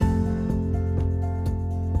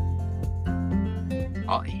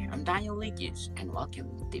Hi, I'm Daniel Liggins, and welcome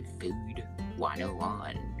to Food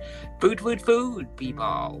 101. Food,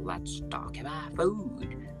 people. Let's talk about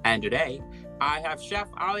food. And today, I have Chef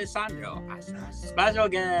Alessandro as a special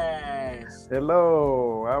guest.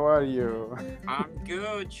 Hello, how are you? I'm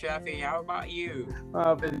good, Chefy. How about you?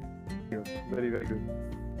 Very good.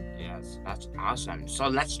 Yes, that's awesome. So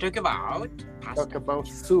let's talk about pasta. Talk about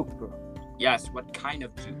soup. Yes, what kind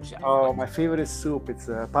of soup, Chef? Oh, my favorite soup, it's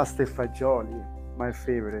pasta e fagioli. My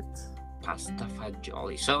favorite. Pasta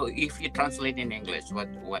fagioli. So if you translate in English, what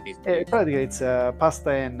is it? Practically, it's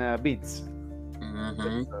pasta and beans.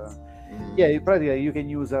 Mm-hmm. Yeah, practically you can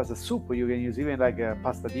use as a soup. You can use even like a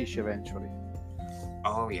pasta dish eventually.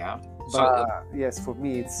 Oh yeah. But yes, for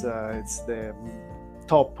me, it's the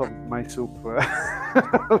top of my soup.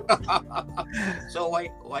 So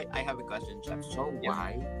why I have a question, Chef. So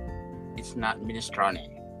why it's not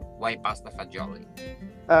minestrone? Why pasta fagioli?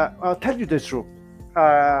 I'll tell you the truth.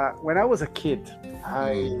 When I was a kid,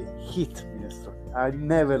 I hate minestrone. I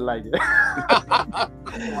never liked it.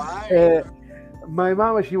 Why? My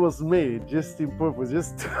mama, she was made just in purpose,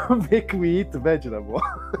 just to make me eat vegetable.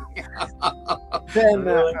 Then,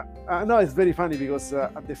 Really? no, it's very funny because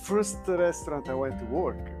at the first restaurant I went to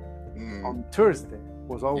work on Thursday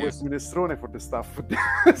was always minestrone for the staff.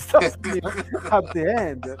 Stuff at the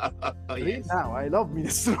end. Yes. Now I love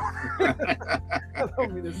minestrone. I love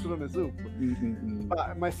minestrone soup.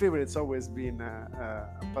 But my favorite's always been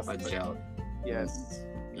pasta Fagioli. Yes.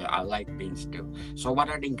 Yeah, I like beans too. So what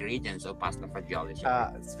are the ingredients of pasta fagioli?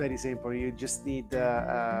 Chef? It's very simple. You just need,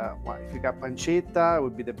 if you got pancetta, it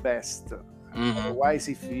would be the best. Otherwise,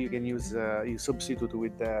 if you can use, you substitute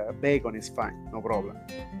with bacon, is fine, no problem.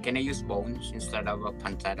 Can I use bones instead of a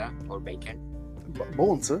pancetta or bacon?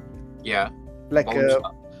 Bones? Yeah. Like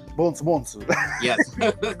Bones. bones. Yes.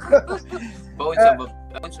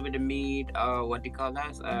 Bones with the meat. What do you call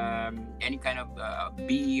that? Any kind of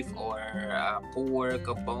beef or pork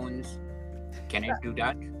or bones. Can I do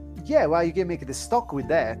that? Yeah, well, you can make the stock with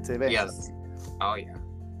that eventually. Yes. Oh yeah.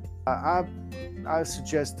 I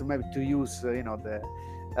suggest maybe to use, the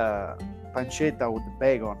pancetta with the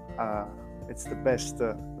bacon. It's the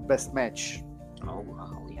best match. Oh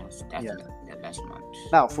wow, yes, definitely the best match.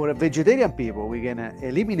 Now, for a vegetarian people, we can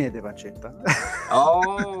eliminate the pancetta.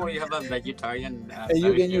 Oh, you have a vegetarian. And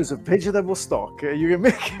you can use a vegetable stock. You can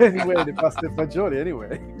make anyway the pasta e fagioli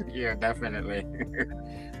anyway. Yeah, definitely.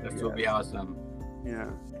 That will be awesome. Yeah.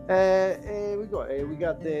 We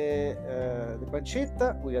got the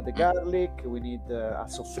pancetta, we got the garlic, we need a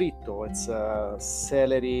soffritto. It's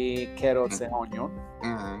celery, carrots, and onion.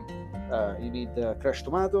 You need crushed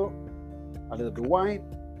tomato, a little bit of wine,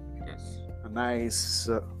 Yes. a nice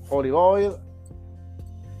olive oil,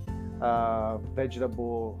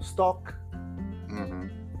 vegetable stock,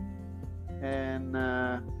 and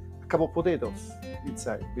a couple of potatoes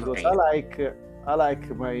inside, because Okay. I like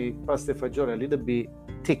my pasta e fagioli a little bit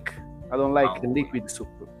thick. I don't like the liquid soup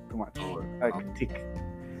too much. I like thick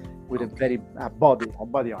with a very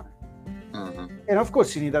body on it. And of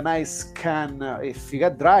course, you need a nice can. If you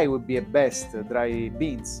got dry, would be a best dry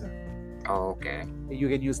beans. Oh, okay. You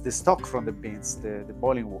can use the stock from the beans, the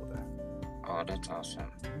boiling water. Oh, that's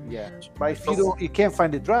awesome. Yeah, but if you can't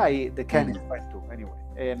find it dry, the can is fine too. Anyway,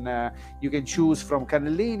 and you can choose from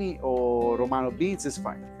cannellini or Romano beans. It's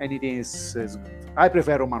fine. Anything is good. I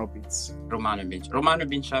prefer Romano beans. Romano beans. Romano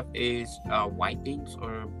bean, Chef, is white beans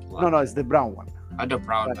or black? No, it's the brown one. The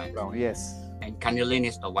brown That's one. brown, yes. And cannellini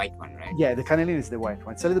is the white one, right? Yeah, the cannellini is the white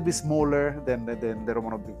one. It's a little bit smaller than the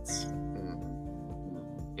Romano beans.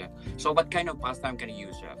 Yeah. So what kind of pasta I'm gonna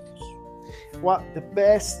use, Chef? Well, the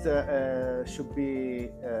best should be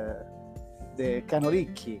the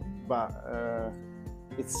canolicchi, but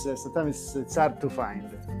it's sometimes it's hard to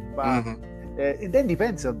find. But it then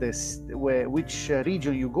depends on which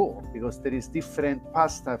region you go, because there is different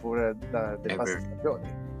pasta for the pasta fagioli.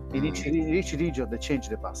 In each region, they change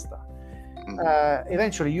the pasta.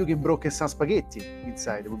 Eventually, you can broken some spaghetti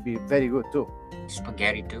inside. It would be very good too.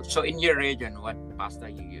 Spaghetti too. So in your region, what pasta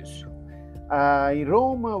you use? In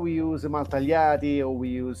Rome, we use maltagliati or we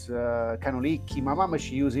use canolicchi. My mama,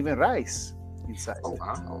 she uses even rice inside. Oh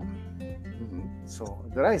wow! So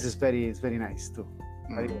the rice is very nice too.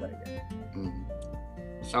 I really like it.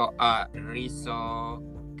 So riso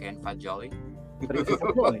and fagioli.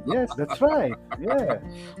 Yes, that's right. Yeah.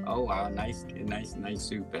 Oh wow! Nice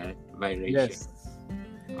soup. Very rich. Yes.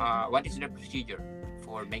 What is the procedure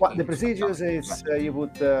for making? Well, the procedure is you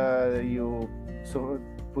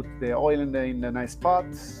put the oil in a nice pot.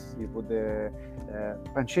 You put the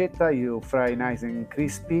pancetta. You fry nice and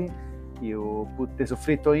crispy. You put the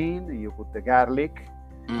soffritto in. You put the garlic.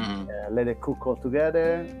 Let it cook all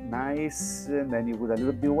together, nice. And then you put a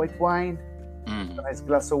little bit of white wine, a nice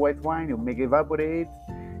glass of white wine. You make it evaporate.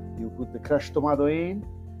 You put the crushed tomato in,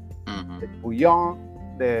 the bouillon,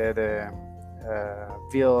 the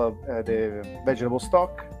vegetable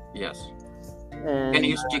stock. Yes. And, Can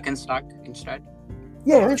you use chicken stock instead?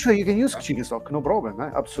 Yeah, eventually you can use chicken stock, no problem.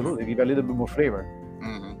 Absolutely, give a little bit more flavor.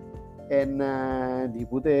 And you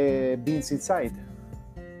put the beans inside.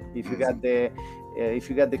 If you got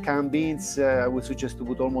the canned beans, I would suggest to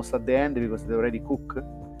put almost at the end because they already cook,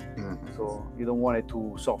 so you don't want it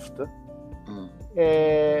too soft.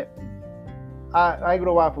 I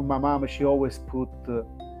grew up with my mom. She always put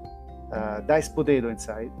diced potato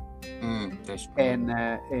inside,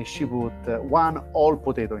 and she put one whole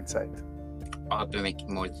potato inside. Oh, to make it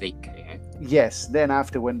more thick. Yeah? Yes. Then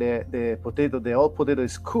after, when the whole potato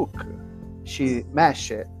is cooked, she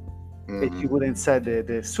mash it. And she put inside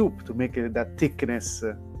the soup to make it that thickness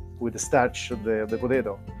with the starch of the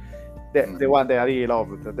potato. The one that I really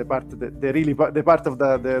love, the part of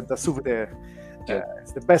the soup there.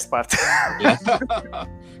 It's the best part.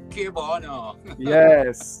 Que buono.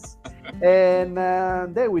 Yes. And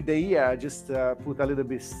then with the year, I just put a little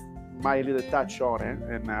bit my little touch on it,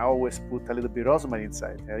 and I always put a little bit rosemary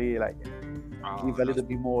inside. I really like it. Give a little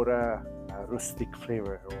bit more rustic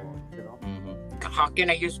flavor, How can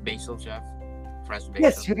I use basil, chef? Fresh basil?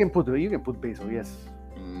 Yes, you can put basil. Yes,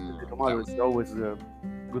 the tomato is always a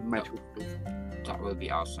good match with basil. That will be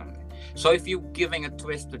awesome. So, if you're giving a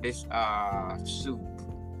twist to this soup,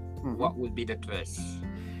 what would be the twist?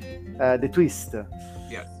 The twist.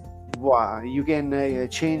 Yes. Wow, you can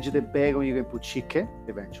change the bacon. You can put chicken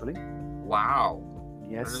eventually. Wow.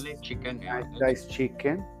 Yes. Really, chicken? Yeah. Nice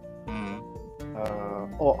chicken.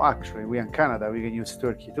 Or actually, we in Canada, we can use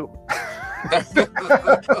turkey too.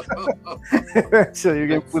 So you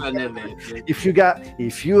can put,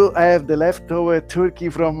 if you have the leftover turkey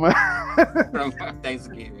from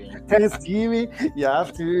Thanksgiving, you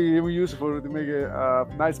have to use to make a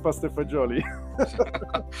nice pasta fagioli.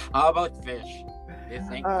 How about fish? Do you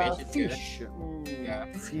think fish is good? Yeah.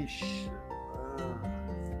 Fish.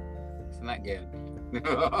 It's not good.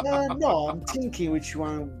 No, I'm thinking which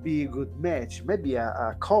one would be a good match. Maybe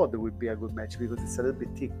a cod would be a good match because it's a little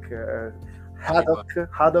bit thick.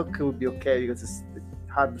 Haddock would be okay because it's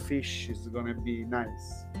hard fish is gonna be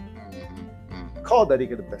nice. Cod, I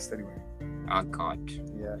think, is the best anyway. Cod.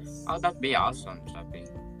 Yes. Oh, that'd be awesome, something.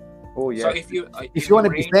 Oh yeah. So if you want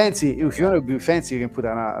to be fancy, you can put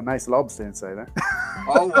a nice lobster inside.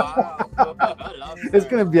 Oh wow! It's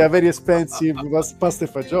gonna be a very expensive pasta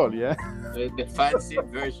fagioli, yeah. The fancy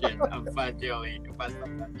version of fagioli, pasta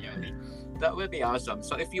fagioli. That would be awesome.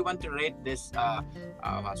 So if you want to rate this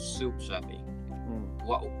soup, Shafi,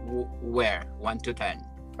 where 1 to 10?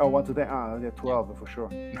 Oh, 1 to 10. Yeah, 12 for sure.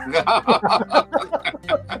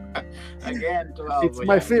 Again, 12. It's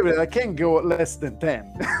my favorite. I can't go less than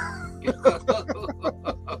 10.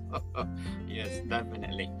 Yes,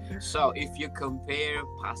 definitely. So if you compare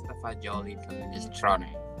pasta fagioli to minestrone,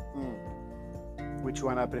 which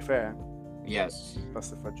one I prefer? Yes.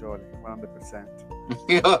 Pasta fagioli, 100%.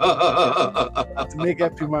 To make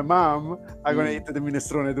happy my mom, I'm gonna eat the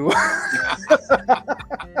minestrone too.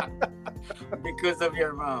 Because of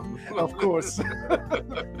your mom. Of course.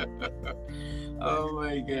 Oh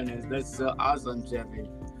my goodness, that's so awesome, Jeffy.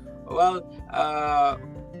 Well,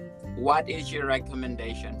 what is your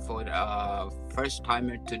recommendation for the first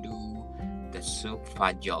timer to do the soup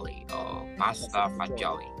fagioli or pasta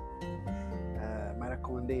fagioli? My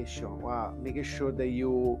recommendation, making sure that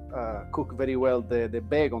you cook very well the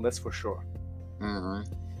bacon, that's for sure.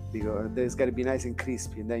 Because there's got to be nice and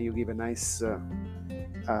crispy, and then you give a nice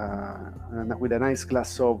with a nice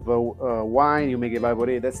glass of wine, you make it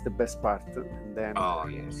evaporate. That's the best part. And then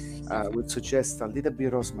I would suggest a little bit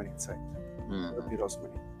of rosemary inside. A little bit of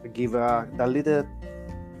rosemary. Give a little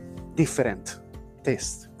different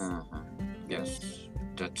taste. Yes,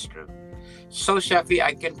 that's true. So, Shafi,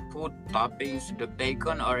 I can put toppings to the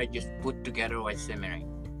bacon, or I just put together while simmering?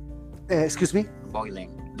 Excuse me?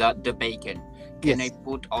 Boiling the bacon. Can I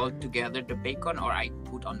put all together the bacon, or I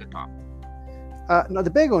put on the top? No, the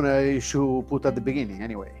bacon you should put at the beginning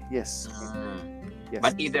anyway. Yes. Yes.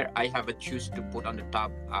 But either I have a choose to put on the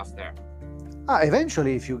top after.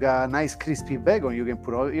 Eventually, if you got a nice crispy bacon, you can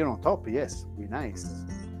put on top. Yes, be nice.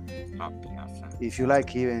 Top, awesome. If you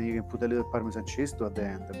like, even you can put a little Parmesan cheese at the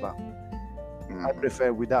end. But I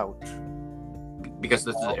prefer without. Because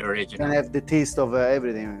that's the original. You can have the taste of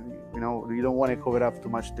everything. You don't want to cover up too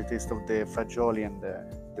much the taste of the fagioli and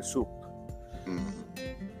the soup.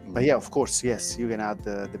 But yeah, of course, yes, you can add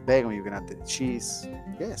the bacon, you can add the cheese.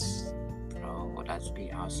 Yes. Oh, that'd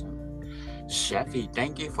be awesome. Chefy,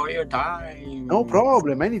 thank you for your time. No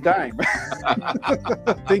problem, anytime.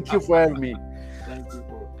 Thank you for having me.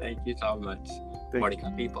 Thank you so much.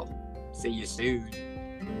 Morica people, see you soon.